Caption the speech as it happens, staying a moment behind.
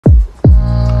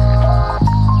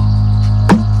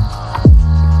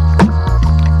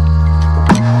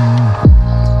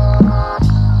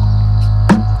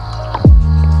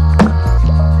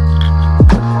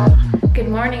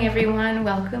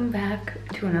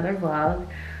to another vlog.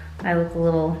 I look a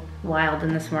little wild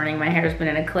in this morning. My hair's been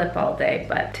in a clip all day,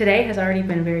 but today has already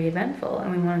been very eventful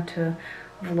and we wanted to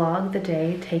vlog the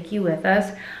day, take you with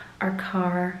us. Our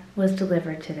car was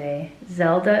delivered today.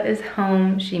 Zelda is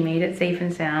home. She made it safe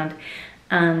and sound,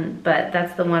 but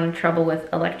that's the one trouble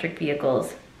with electric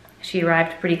vehicles. She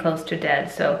arrived pretty close to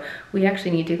dead, so we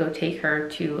actually need to go take her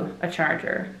to a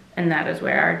charger, and that is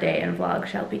where our day and vlog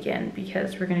shall begin,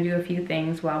 because we're gonna do a few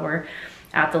things while we're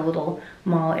at the little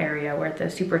mall area where the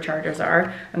superchargers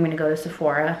are. I'm gonna go to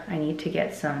Sephora. I need to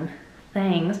get some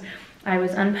things. I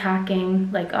was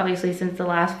unpacking, like obviously since the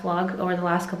last vlog, or the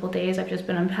last couple days, I've just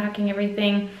been unpacking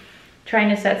everything, trying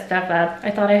to set stuff up.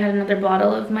 I thought I had another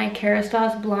bottle of my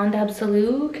Kerastase Blonde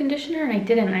Absolute conditioner, and I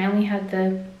didn't. I only had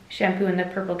the shampoo and the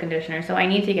purple conditioner, so I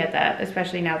need to get that,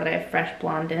 especially now that I have fresh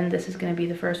blonde in. This is gonna be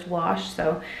the first wash,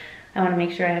 so I wanna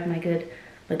make sure I have my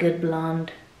good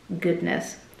blonde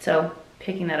goodness. So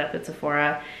picking that up at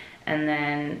Sephora, and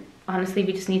then honestly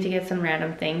we just need to get some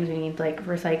random things. We need like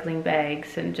recycling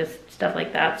bags and just stuff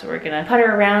like that, so we're gonna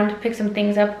putter around, pick some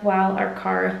things up while our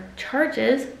car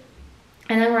charges,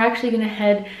 and then we're actually gonna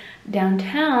head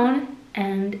downtown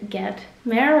and get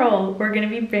MERYL. We're gonna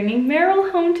be bringing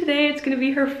MERYL home today. It's gonna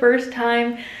be her first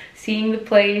time seeing the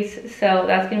place, so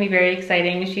that's gonna be very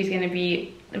exciting. She's gonna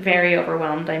be very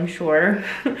overwhelmed, I'm sure.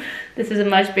 This is a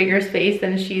much bigger space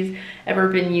than she's ever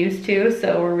been used to,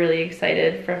 so we're really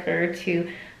excited for her to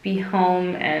be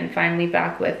home and finally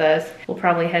back with us. We'll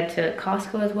probably head to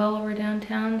Costco as well while we're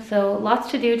downtown, so lots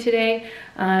to do today.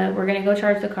 We're gonna go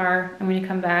charge the car. I'm gonna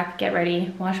come back, get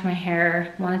ready, wash my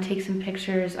hair, wanna take some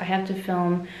pictures. I have to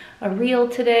film a reel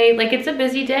today. Like, it's a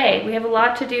busy day. We have a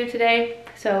lot to do today,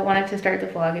 so I wanted to start the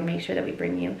vlog and make sure that we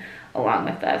bring you along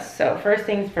with us. So first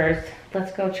things first,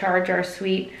 let's go charge our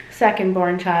sweet second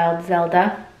born child,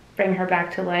 Zelda. Bring her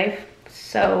back to life.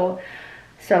 So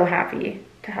happy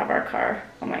to have our car.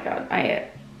 Oh my God, I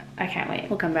can't wait.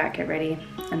 We'll come back, get ready,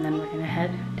 and then we're gonna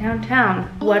head downtown.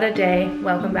 What a day.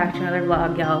 Welcome back to another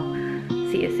vlog, y'all.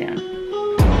 See you soon.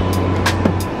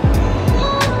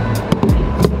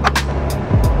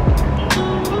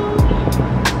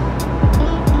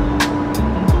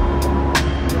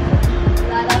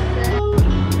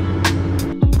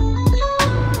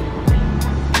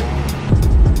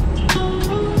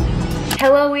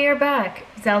 Hello, we are back.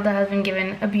 Zelda has been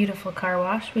given a beautiful car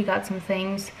wash. We got some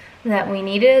things that we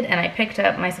needed, and I picked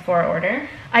up my Sephora order.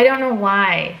 I don't know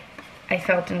why I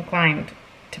felt inclined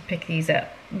to pick these up,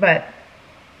 but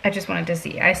I just wanted to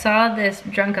see. I saw this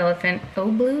Drunk Elephant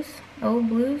Oh Blues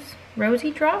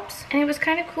Rosy Drops, and it was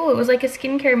kind of cool. It was like a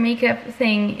skincare makeup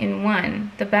thing in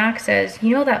one. The back says,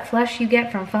 you know that flush you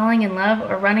get from falling in love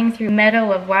or running through a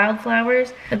meadow of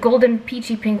wildflowers? A golden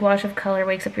peachy pink wash of color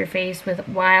wakes up your face with,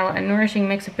 while a nourishing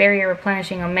mix of barrier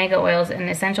replenishing omega oils and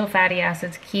essential fatty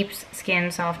acids keeps skin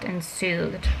soft and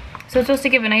soothed. So it's supposed to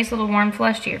give a nice little warm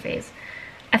flush to your face.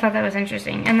 I thought that was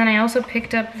interesting. And then I also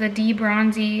picked up the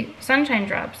D-Bronzy Sunshine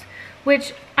Drops,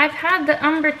 which I've had the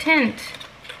umber tint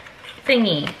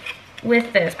thingy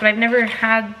with this, but I've never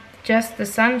had just the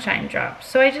sunshine drops,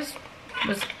 so I just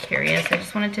was curious. I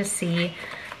just wanted to see.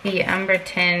 The umber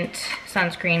tint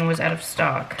sunscreen was out of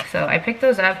stock, so I picked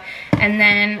those up. And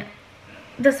then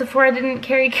the Sephora didn't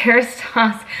carry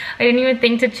Kerastase. I didn't even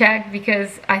think to check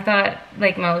because I thought,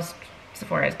 like most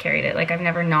Sephoras carried it. Like, I've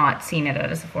never not seen it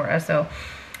at a Sephora. So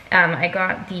I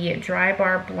got the Dry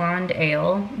Bar Blonde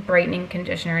Ale Brightening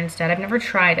Conditioner instead. I've never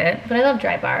tried it, but I love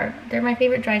Dry Bar. They're my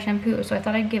favorite dry shampoo, so I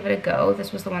thought I'd give it a go.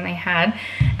 This was the one they had.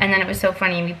 And then it was so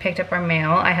funny, we picked up our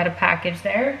mail. I had a package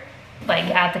there, like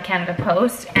at the Canada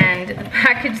Post, and the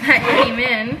package that came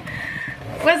in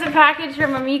was a package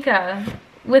from Amika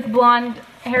with blonde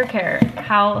hair care.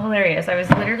 How hilarious. I was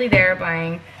literally there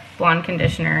buying blonde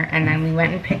conditioner, and then we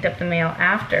went and picked up the mail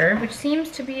after, which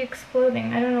seems to be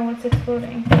exploding. I don't know what's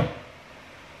exploding.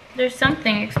 There's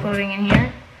something exploding in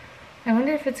here. I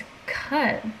wonder if it's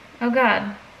cut. Oh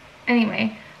God.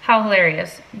 Anyway, how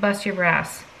hilarious. Bust your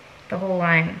brass. The whole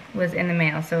line was in the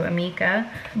mail. So Amika,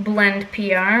 Blend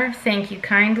PR, thank you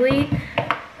kindly.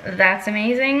 That's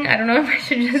amazing. I don't know if I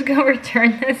should just go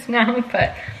return this now,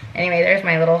 but anyway, there's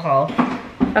my little haul.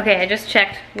 Okay, I just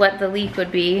checked what the leak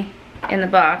would be in the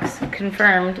box.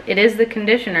 Confirmed. It is the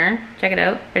conditioner. Check it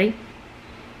out. Ready?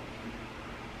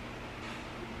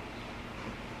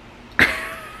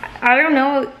 I don't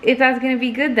know if that's gonna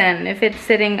be good then, if it's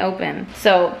sitting open.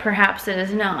 So perhaps it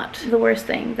is not the worst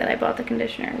thing that I bought the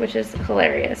conditioner, which is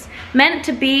hilarious. Meant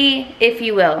to be, if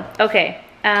you will. Okay,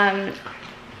 I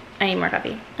need more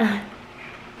coffee.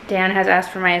 Dan has asked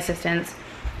for my assistance.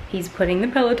 He's putting the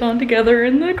Peloton together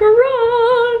in the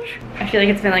garage. I feel like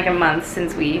it's been like a month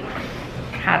since we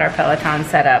had our Peloton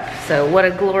set up. So what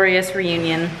a glorious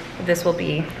reunion this will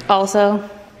be. Also,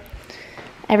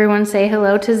 everyone say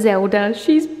hello to Zelda.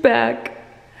 She's back.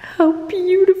 How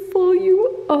beautiful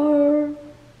you are.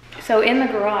 So in the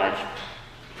garage,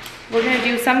 we're gonna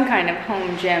do some kind of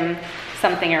home gym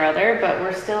something or other, but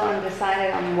we're still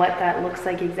undecided on what that looks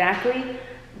like exactly.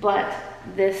 But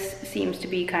this seems to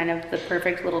be kind of the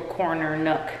perfect little corner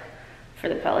nook for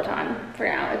the Peloton for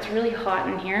now. It's really hot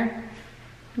in here.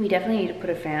 We definitely need to put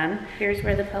a fan. Here's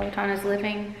where the Peloton is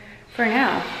living for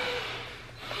now.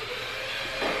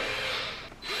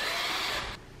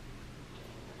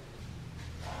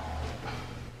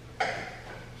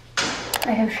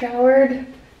 I have showered.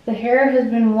 The hair has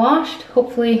been washed.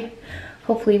 Hopefully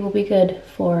we'll be good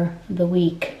for the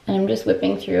week. And I'm just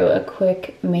whipping through a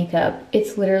quick makeup.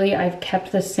 It's literally, I've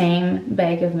kept the same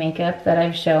bag of makeup that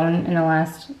I've shown in the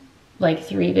last like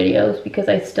 3 videos because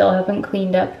I still haven't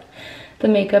cleaned up the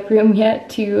makeup room yet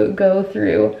to go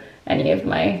through any of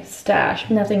my stash.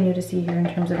 Nothing new to see here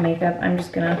in terms of makeup. I'm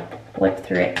just gonna whip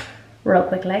through it real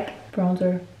quick like.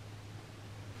 Bronzer,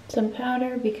 some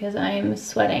powder because I'm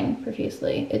sweating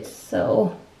profusely. It's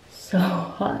so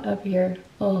hot up here.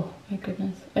 Oh my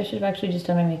goodness. I should have actually just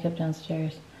done my makeup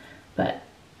downstairs, but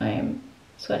I am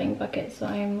sweating buckets, so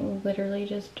I'm literally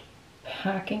just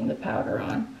packing the powder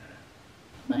on.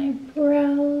 My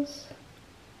brows,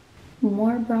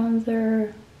 more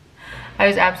bronzer. I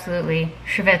was absolutely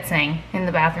schwitzing in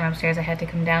the bathroom upstairs. I had to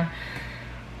come down.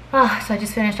 Oh, so I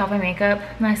just finished off my makeup,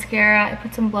 mascara. I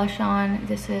put some blush on.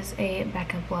 This is a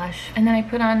Becca blush. And then I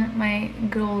put on my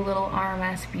good old little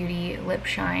RMS Beauty lip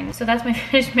shine. So that's my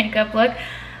finished makeup look.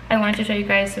 I wanted to show you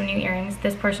guys some new earrings.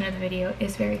 This portion of the video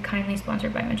is very kindly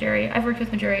sponsored by Mejuri. I've worked with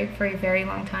Mejuri for a very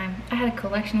long time. I had a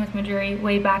collection with Mejuri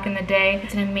way back in the day.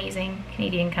 It's an amazing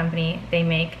Canadian company. They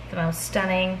make the most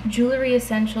stunning jewelry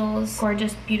essentials,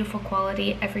 gorgeous, beautiful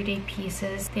quality, everyday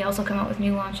pieces. They also come out with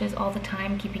new launches all the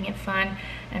time, keeping it fun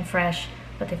and fresh,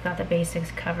 but they've got the basics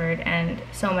covered, and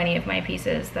so many of my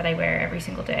pieces that I wear every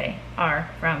single day are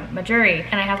from Mejuri.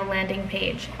 And I have a landing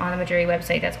page on the Mejuri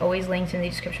website that's always linked in the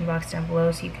description box down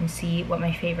below, so you can see what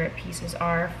my favorite pieces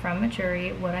are from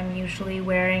Mejuri, what I'm usually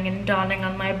wearing and donning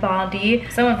on my body.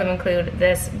 Some of them include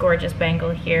this gorgeous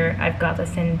bangle here. I've got the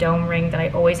thin dome ring that I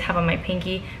always have on my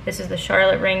pinky. This is the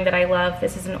Charlotte ring that I love.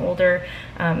 This is an older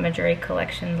Mejuri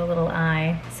collection, the little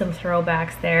eye. Some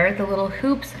throwbacks there. The little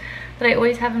hoops that I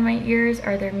always have in my ears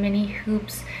are their mini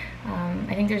hoops.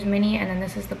 I think there's mini, and then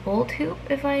this is the bolt hoop,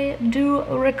 if I do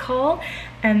recall.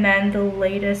 And then the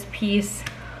latest piece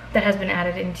that has been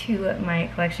added into my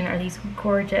collection are these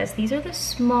gorgeous, these are the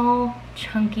small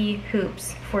chunky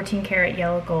hoops, 14 karat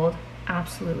yellow gold.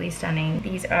 Absolutely stunning.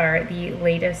 These are the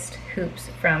latest hoops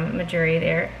from Mejuri.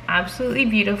 They're absolutely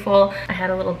beautiful. I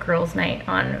had a little girls' night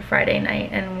on Friday night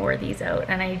and wore these out,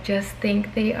 and I just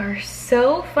think they are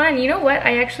so fun. You know what?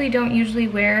 I actually don't usually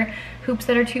wear hoops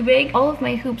that are too big. All of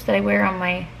my hoops that I wear on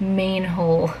my main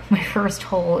hole, my first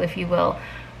hole, if you will,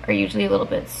 are usually a little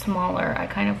bit smaller. I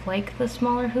kind of like the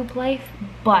smaller hoop life,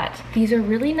 but these are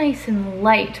really nice and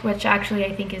light, which actually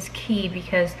I think is key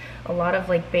because a lot of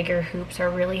like bigger hoops are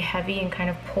really heavy and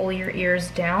kind of pull your ears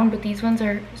down, but these ones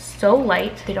are so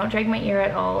light. They don't drag my ear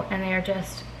at all, and they are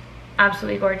just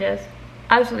absolutely gorgeous.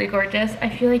 Absolutely gorgeous. I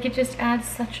feel like it just adds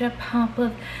such a pop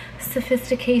of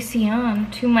sophistication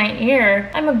to my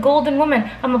ear. I'm a golden woman.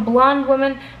 I'm a blonde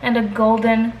woman and a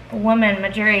golden woman.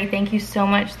 Mejuri, thank you so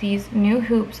much. These new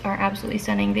hoops are absolutely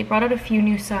stunning. They brought out a few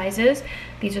new sizes.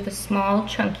 These are the small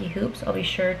chunky hoops. I'll be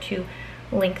sure to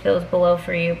link those below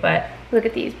for you, but look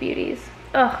at these beauties.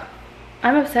 Oh,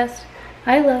 I'm obsessed.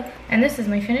 I love. And this is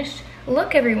my finished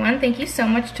look, everyone. Thank you so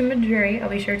much to Mejuri. I'll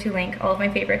be sure to link all of my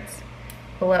favorites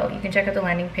below. You can check out the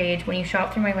landing page. When you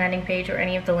shop through my landing page or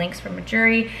any of the links from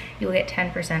Mejuri, you will get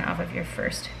 10% off of your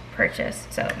first purchase.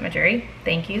 So Mejuri,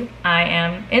 thank you. I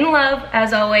am in love,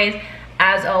 as always.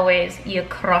 As always, you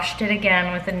crushed it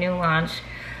again with a new launch.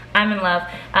 I'm in love.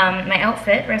 My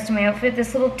outfit, rest of my outfit,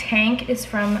 this little tank is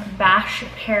from Bash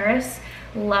Paris.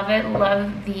 Love it,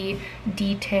 love the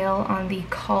detail on the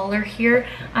collar here.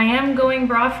 I am going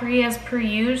bra free as per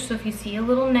usual, so if you see a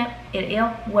little nip, it ill,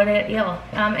 what it ill.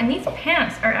 And these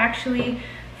pants are actually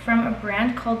from a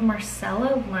brand called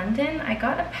Marcella London. I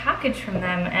got a package from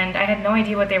them and I had no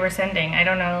idea what they were sending. I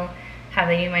don't know how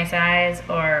they knew my size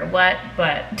or what,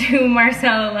 but to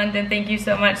Marcella London, thank you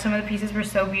so much. Some of the pieces were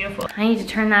so beautiful. I need to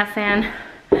turn that fan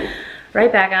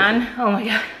right back on. Oh my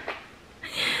God.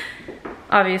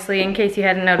 Obviously, in case you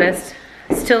hadn't noticed,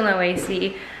 still no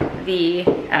AC.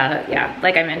 Yeah,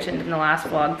 like I mentioned in the last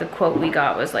vlog, the quote we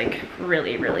got was like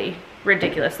really, really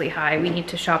ridiculously high. We need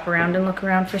to shop around and look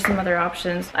around for some other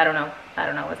options. I don't know. I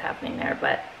don't know what's happening there,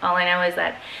 but all I know is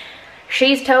that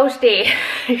she's toasty.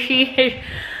 She is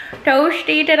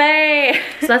toasty today.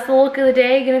 So that's the look of the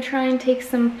day. Gonna try and take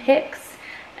some pics,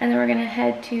 and then we're gonna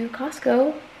head to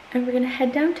Costco, and we're gonna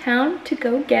head downtown to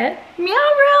go get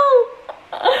MERYL.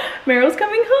 MERYL's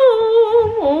coming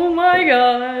home. Oh my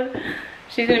god.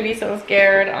 She's gonna be so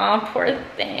scared. Oh, poor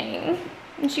thing.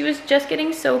 And she was just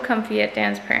getting so comfy at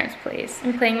Dan's parents' place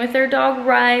and playing with their dog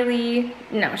Riley.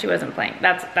 No, she wasn't playing.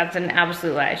 That's an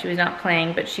absolute lie. She was not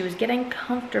playing, but she was getting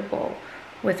comfortable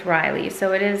with Riley.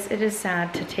 So it is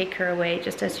sad to take her away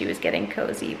just as she was getting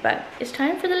cozy. But it's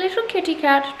time for the little kitty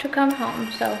cat to come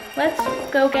home. So let's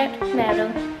go get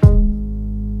MERYL.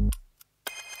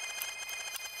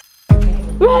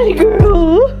 Riley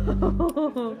girl!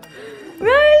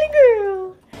 Riley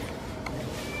girl!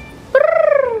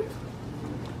 Brrr.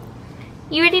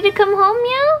 You ready to come home,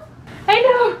 Meow? I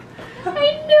know! I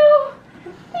know!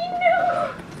 I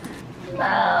know! Meow!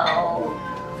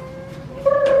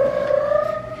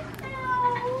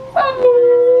 Oh.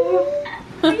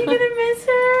 Are you gonna miss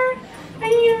her? Are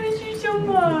you gonna miss her so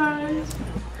much?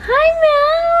 Hi,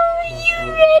 Meow! Are you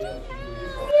ready?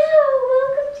 Meow,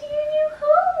 welcome to your new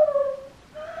home!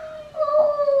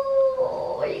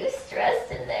 Oh, are you stressed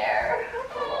in there?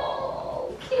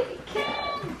 Oh, kitty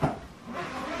cat.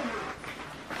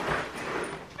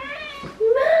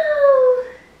 Meow!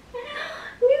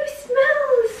 New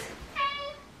smells!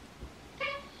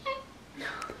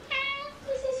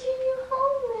 This is your new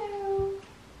home, Meryl.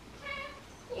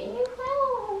 Your new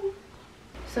home.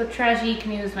 So tragic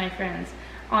news, my friends.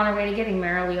 On our way to getting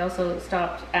MERYL, we also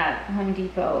stopped at Home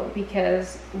Depot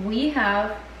because we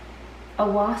have a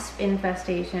wasp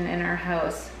infestation in our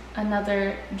house.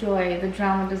 Another joy, the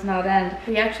drama does not end.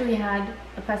 We actually had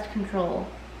a pest control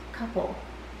couple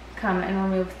come and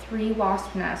remove 3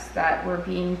 wasp nests that were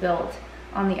being built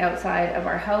on the outside of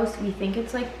our house. We think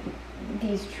it's like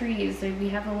these trees. We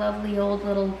have a lovely old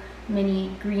little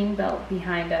mini green belt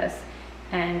behind us,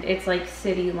 and it's like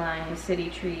city lines, city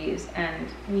trees, and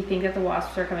we think that the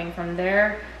wasps are coming from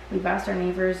there. We've asked our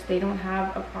neighbors, they don't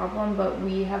have a problem, but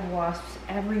we have wasps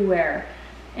everywhere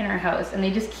in our house, and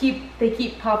they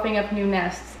keep popping up new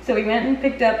nests. So we went and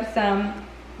picked up some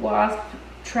wasp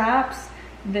traps.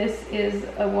 This is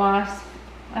a wasp,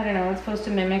 I don't know, it's supposed to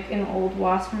mimic an old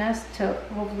wasp nest to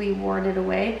hopefully ward it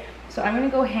away. So I'm gonna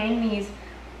go hang these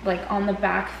like on the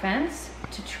back fence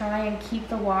to try and keep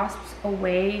the wasps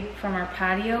away from our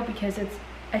patio, because it's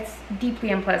deeply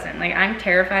unpleasant. Like, I'm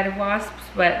terrified of wasps,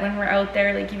 but when we're out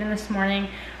there, like even this morning,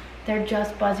 they're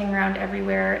just buzzing around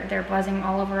everywhere. They're buzzing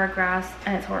all over our grass,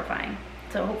 and it's horrifying.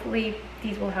 So hopefully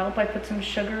these will help. I put some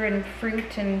sugar and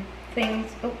fruit and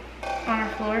things on our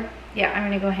floor. Yeah, I'm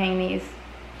gonna go hang these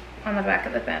on the back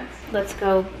of the fence. Let's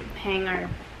go hang our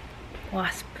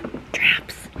wasp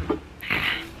traps.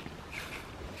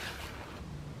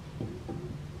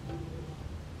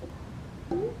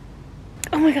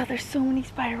 Oh my god, there's so many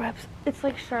spider webs. It's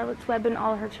like Charlotte's Web and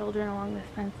all her children along this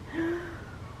fence.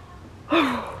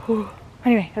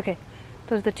 Anyway, okay,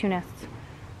 those are the 2 nests.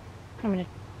 I'm gonna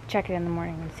check it in the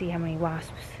morning and see how many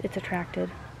wasps it's attracted.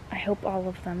 I hope all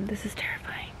of them. This is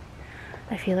terrifying.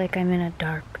 I feel like I'm in a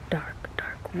dark, dark,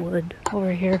 dark wood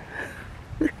over here.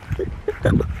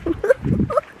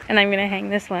 And I'm gonna hang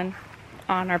this one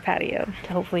on our patio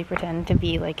to hopefully pretend to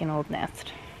be like an old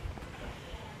nest.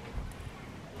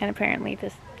 And apparently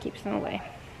this keeps them away.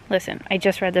 Listen, I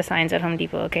just read the signs at Home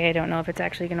Depot, okay? I don't know if it's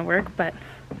actually gonna work, but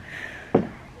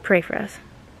pray for us.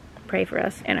 Pray for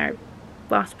us and our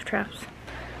wasp traps.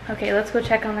 Okay, let's go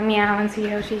check on the Meow and see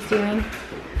how she's doing.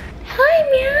 Hi,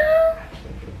 Meow!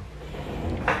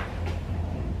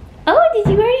 Oh, did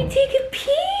you already take a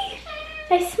pee?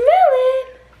 I smell it.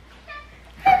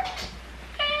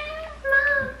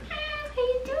 Mom, how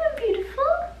you doing,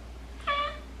 beautiful?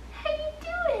 How you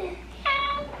doing?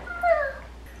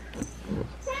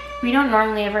 We don't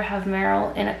normally ever have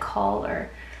MERYL in a collar.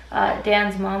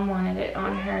 Dan's mom wanted it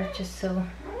on her just so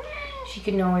she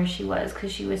could know where she was,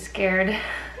 because she was scared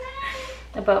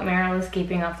about MERYL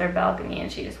escaping off their balcony,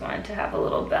 and she just wanted to have a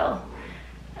little bell.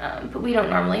 But we don't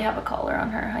normally have a collar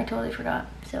on her. I totally forgot.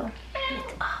 So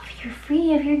it's off. You're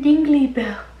free of your dingly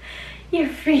bell. You're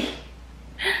free.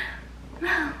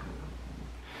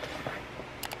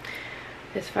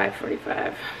 It's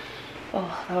 5:45.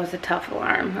 Oh, that was a tough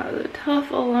alarm. That was a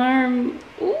tough alarm.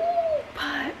 Ooh,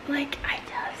 but like I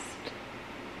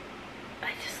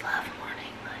just love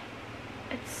morning light.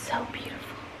 It's so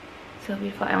beautiful. So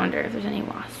beautiful. I wonder if there's any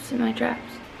wasps in my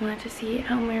traps. I wanted to see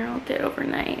how MERYL did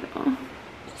overnight. Oh,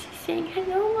 she's saying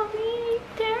hello, mommy. Are you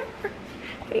there?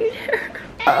 Are you there?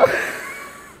 Oh.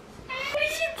 What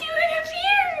is she doing up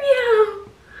here, Meow?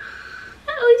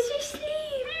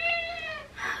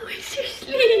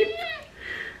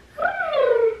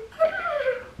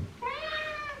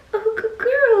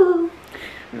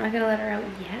 not gonna let her out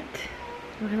yet.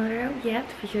 I'm not gonna let her out yet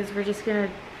because we're just gonna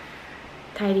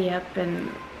tidy up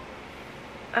and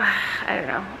I don't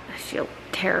know. She'll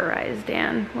terrorize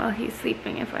Dan while he's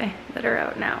sleeping if I let her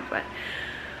out now, but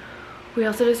we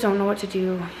also just don't know what to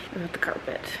do about the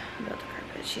carpet.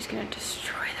 She's gonna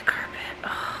destroy the carpet.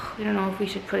 Oh, we don't know if we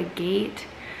should put a gate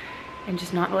and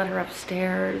just not let her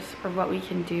upstairs or what we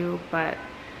can do, but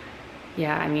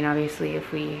yeah, I mean, obviously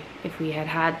if we had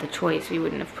had the choice, we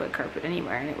wouldn't have put carpet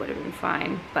anywhere and it would have been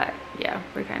fine. But yeah,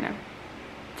 we're kind of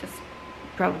just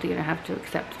probably gonna have to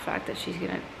accept the fact that she's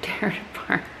gonna tear it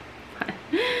apart. But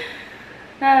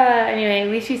anyway, at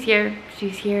least she's here.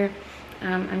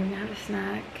 I'm gonna have a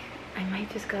snack. I might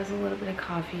just guzzle a little bit of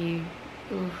coffee.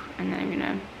 Oof, and then I'm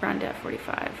gonna run to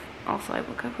F45. Also, I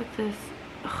woke up with this,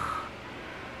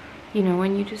 you know,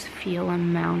 when you just feel a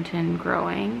mountain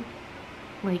growing,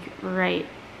 like right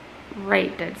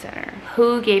dead center.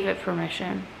 Who gave it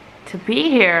permission to be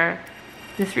here?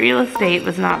 This real estate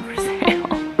was not for sale.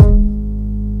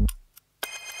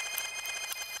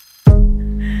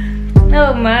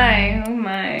 Oh my.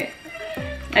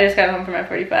 I just got home from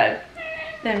F45.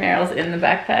 Then Meryl's in the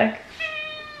backpack.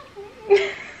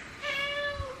 Amazing.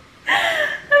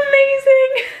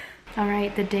 All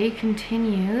right, the day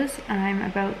continues. I'm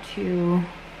about to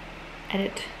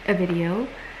edit a video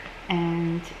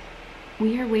and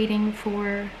we are waiting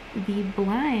for the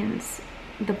blinds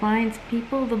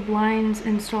people, the blinds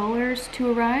installers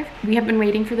to arrive. We have been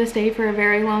waiting for this day for a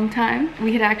very long time.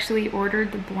 We had actually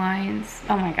ordered the blinds,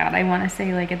 oh my god, I want to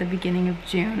say like at the beginning of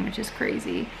June, which is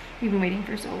crazy. We've been waiting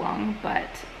for so long, but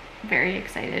very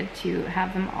excited to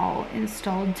have them all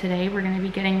installed today. We're going to be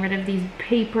getting rid of these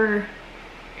paper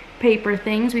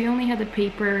things. We only had the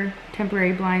paper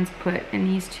temporary blinds put in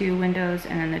these two windows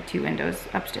and then the two windows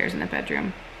upstairs in the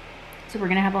bedroom. So we're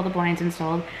gonna have all the blinds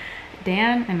installed.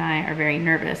 Dan and I are very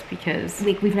nervous because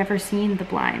like we've never seen the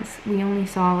blinds. We only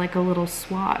saw like a little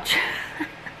swatch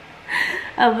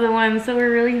of the ones. So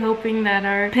we're really hoping that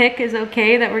our pick is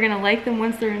okay, that we're gonna like them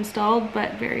once they're installed,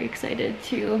 but very excited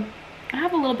to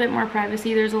have a little bit more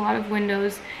privacy. There's a lot of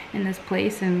windows in this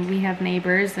place and we have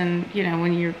neighbors, and you know,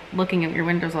 when you're looking at your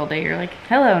windows all day, you're like,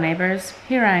 hello neighbors,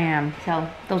 here I am. So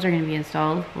those are gonna be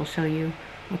installed. We'll show you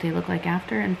what they look like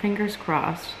after, and fingers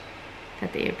crossed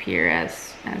that they appear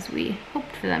as we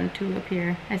hoped for them to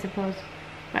appear, I suppose.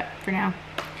 But for now,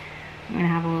 I'm gonna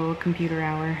have a little computer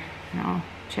hour and I'll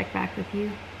check back with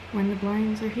you when the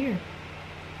blinds are here.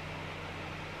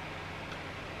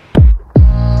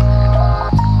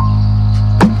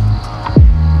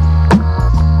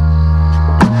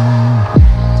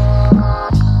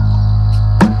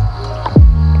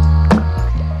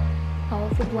 All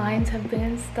of the blinds have been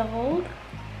installed.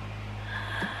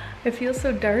 It feels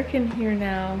so dark in here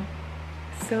now.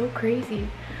 So crazy.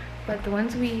 But the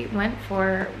ones we went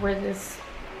for were this,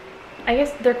 I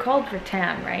guess they're called for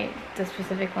tan, right? The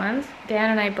specific ones. Dan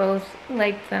and I both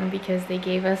liked them because they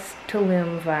gave us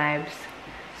Tulum vibes.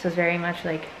 So it's very much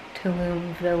like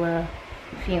Tulum villa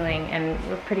feeling, and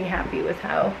we're pretty happy with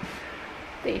how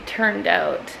they turned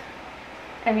out.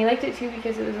 And we liked it too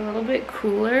because it was a little bit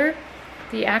cooler.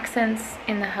 The accents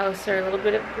in the house are a little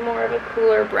bit more of a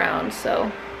cooler brown,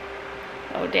 so.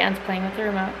 Oh, Dan's playing with the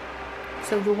remote.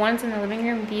 So the ones in the living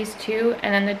room, these two,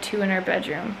 and then the two in our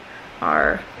bedroom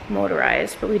are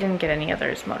motorized, but we didn't get any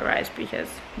others motorized because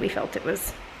we felt it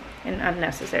was an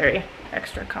unnecessary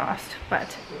extra cost.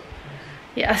 But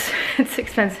yes, it's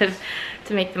expensive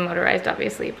to make them motorized,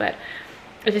 obviously, but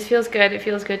it just feels good. It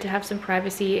feels good to have some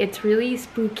privacy. It's really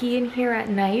spooky in here at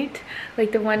night.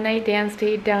 Like the one night Dan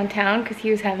stayed downtown because he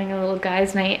was having a little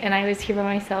guys' night and I was here by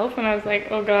myself and I was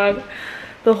like, oh god,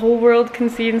 the whole world can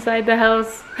see inside the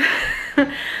house.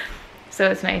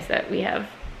 So it's nice that we have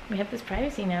this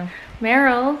privacy now.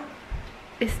 Meryl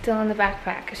is still in the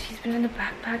backpack because she's been in the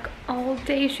backpack all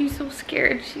day. She's so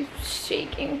scared. She's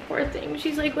shaking, poor thing.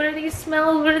 She's like, what are these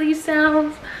smells? What are these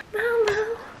sounds? Mel.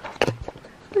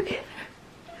 Look at her.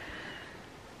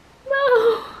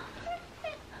 Mel.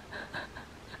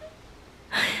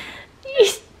 You're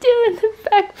still in the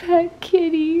backpack,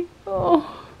 kitty.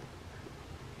 Oh.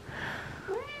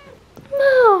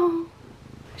 No.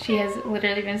 She has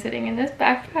literally been sitting in this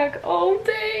backpack all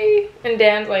day. And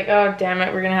Dan's like, oh damn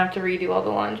it, we're gonna have to redo all the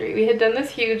laundry. We had done this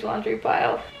huge laundry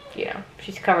pile. You know,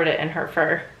 she's covered it in her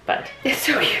fur, but it's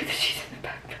so cute that she's in the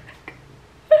backpack.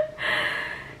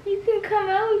 You can come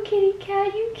out, kitty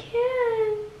cat, you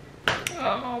can.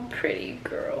 Oh, pretty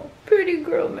girl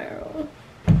Meryl.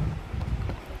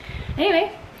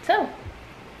 Anyway, so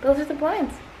those are the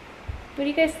blinds. What do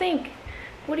you guys think?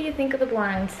 What do you think of the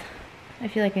blinds? I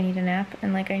feel like I need a nap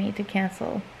and like I need to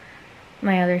cancel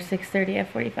my other 6:30 at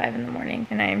 45 in the morning,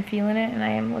 and I am feeling it, and I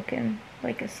am looking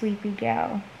like a sleepy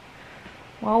gal.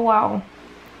 Wow, wow.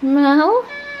 Mel?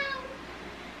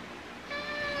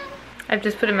 I've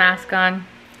just put a mask on,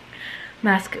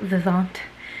 mask vivant,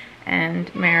 and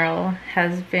MERYL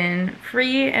has been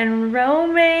free and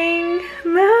roaming.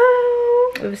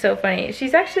 Mel! It was so funny.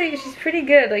 She's pretty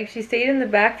good. Like, she stayed in the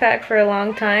backpack for a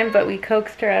long time, but we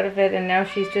coaxed her out of it, and now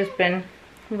she's just been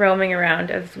roaming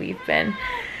around as we've been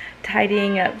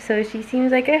tidying up. So she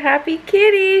seems like a happy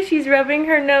kitty. She's rubbing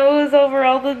her nose over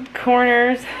all the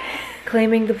corners,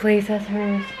 claiming the place as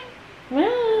hers.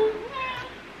 Wow.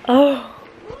 Oh.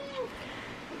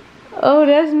 Oh,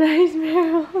 that's nice,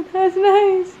 MERYL. That's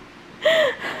nice.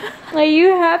 Are you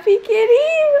happy,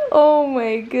 kitty? Oh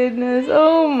my goodness.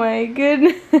 Oh my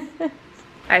goodness.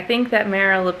 I think that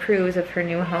MERYL approves of her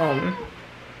new home.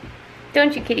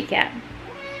 Don't you, kitty cat?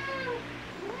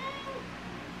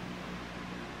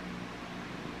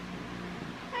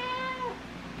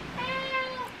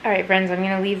 Alright, friends, I'm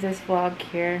going to leave this vlog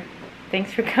here.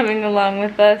 Thanks for coming along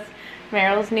with us.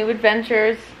 MERYL's new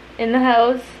adventures in the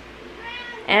house.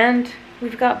 And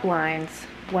we've got blinds.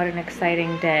 What an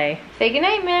exciting day. Say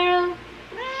goodnight, MERYL.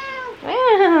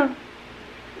 Meow.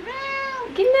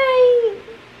 Good night.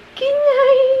 Good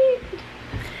night.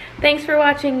 Thanks for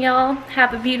watching, y'all.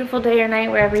 Have a beautiful day or night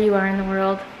wherever you are in the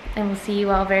world. And we'll see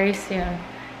you all very soon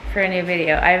for a new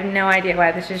video. I have no idea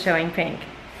why this is showing pink.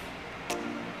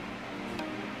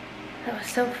 That was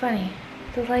so funny.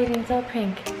 The lighting's all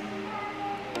pink.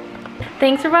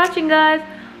 Thanks for watching, guys.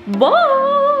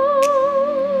 Bye!